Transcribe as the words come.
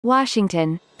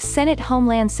Washington, Senate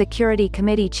Homeland Security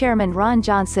Committee Chairman Ron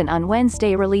Johnson on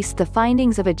Wednesday released the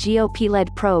findings of a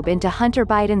GOP-led probe into Hunter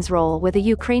Biden's role with a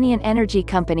Ukrainian energy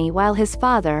company while his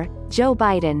father, Joe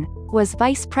Biden, was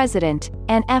vice president,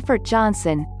 and Effort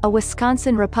Johnson, a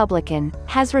Wisconsin Republican,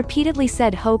 has repeatedly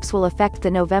said hopes will affect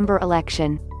the November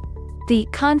election. The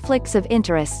conflicts of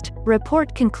interest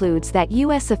report concludes that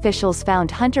U.S. officials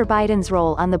found Hunter Biden's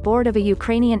role on the board of a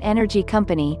Ukrainian energy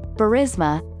company,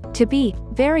 Burisma, to be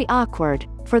very awkward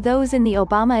for those in the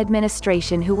Obama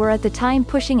administration who were at the time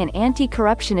pushing an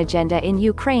anti-corruption agenda in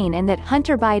Ukraine, and that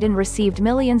Hunter Biden received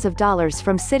millions of dollars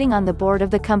from sitting on the board of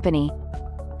the company.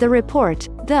 The report,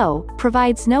 though,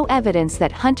 provides no evidence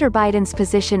that Hunter Biden's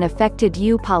position affected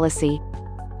U policy.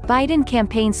 Biden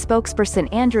campaign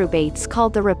spokesperson Andrew Bates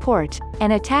called the report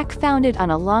an attack founded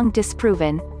on a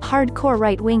long-disproven, hardcore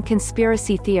right-wing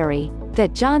conspiracy theory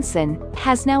that Johnson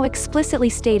has now explicitly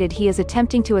stated he is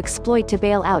attempting to exploit to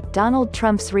bail out Donald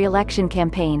Trump's re-election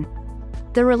campaign.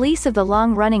 The release of the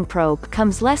long-running probe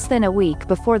comes less than a week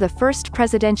before the first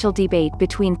presidential debate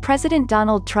between President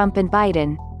Donald Trump and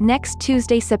Biden, next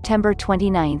Tuesday, September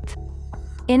 29.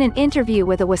 In an interview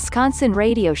with a Wisconsin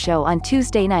radio show on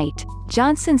Tuesday night,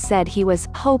 Johnson said he was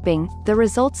hoping the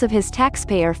results of his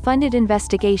taxpayer-funded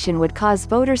investigation would cause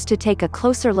voters to take a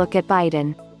closer look at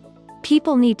Biden.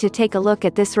 People need to take a look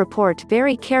at this report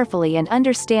very carefully and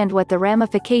understand what the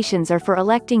ramifications are for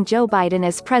electing Joe Biden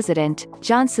as president,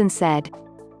 Johnson said.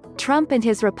 Trump and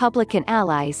his Republican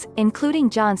allies, including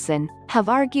Johnson, have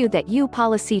argued that U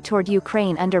policy toward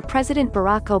Ukraine under President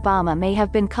Barack Obama may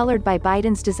have been colored by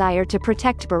Biden's desire to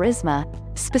protect Burisma,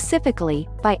 specifically,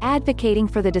 by advocating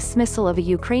for the dismissal of a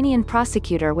Ukrainian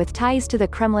prosecutor with ties to the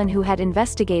Kremlin who had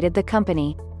investigated the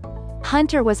company.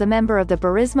 Hunter was a member of the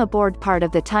Burisma board part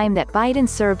of the time that Biden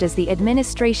served as the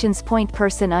administration's point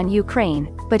person on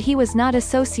Ukraine, but he was not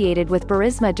associated with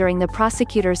Burisma during the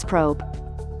prosecutor's probe.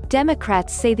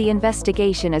 Democrats say the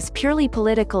investigation is purely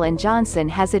political, and Johnson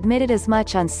has admitted as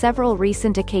much on several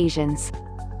recent occasions.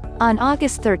 On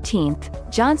August 13,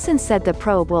 Johnson said the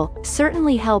probe will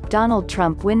certainly help Donald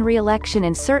Trump win re-election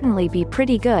and certainly be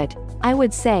pretty good, I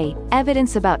would say,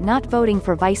 evidence about not voting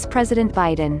for Vice President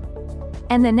Biden.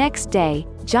 And the next day,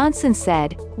 Johnson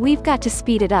said, "We've got to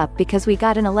speed it up because we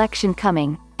got an election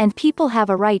coming, and people have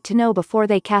a right to know before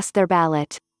they cast their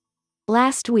ballot."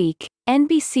 Last week,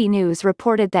 NBC News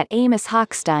reported that Amos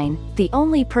Hochstein, the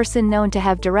only person known to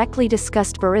have directly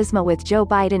discussed Burisma with Joe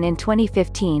Biden in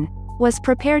 2015, was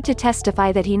prepared to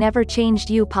testify that he never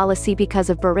changed U policy because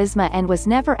of Burisma and was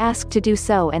never asked to do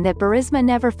so, and that Burisma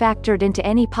never factored into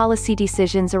any policy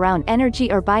decisions around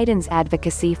energy or Biden's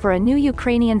advocacy for a new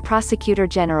Ukrainian prosecutor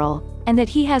general, and that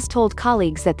he has told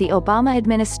colleagues that the Obama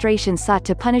administration sought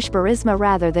to punish Burisma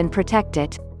rather than protect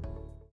it.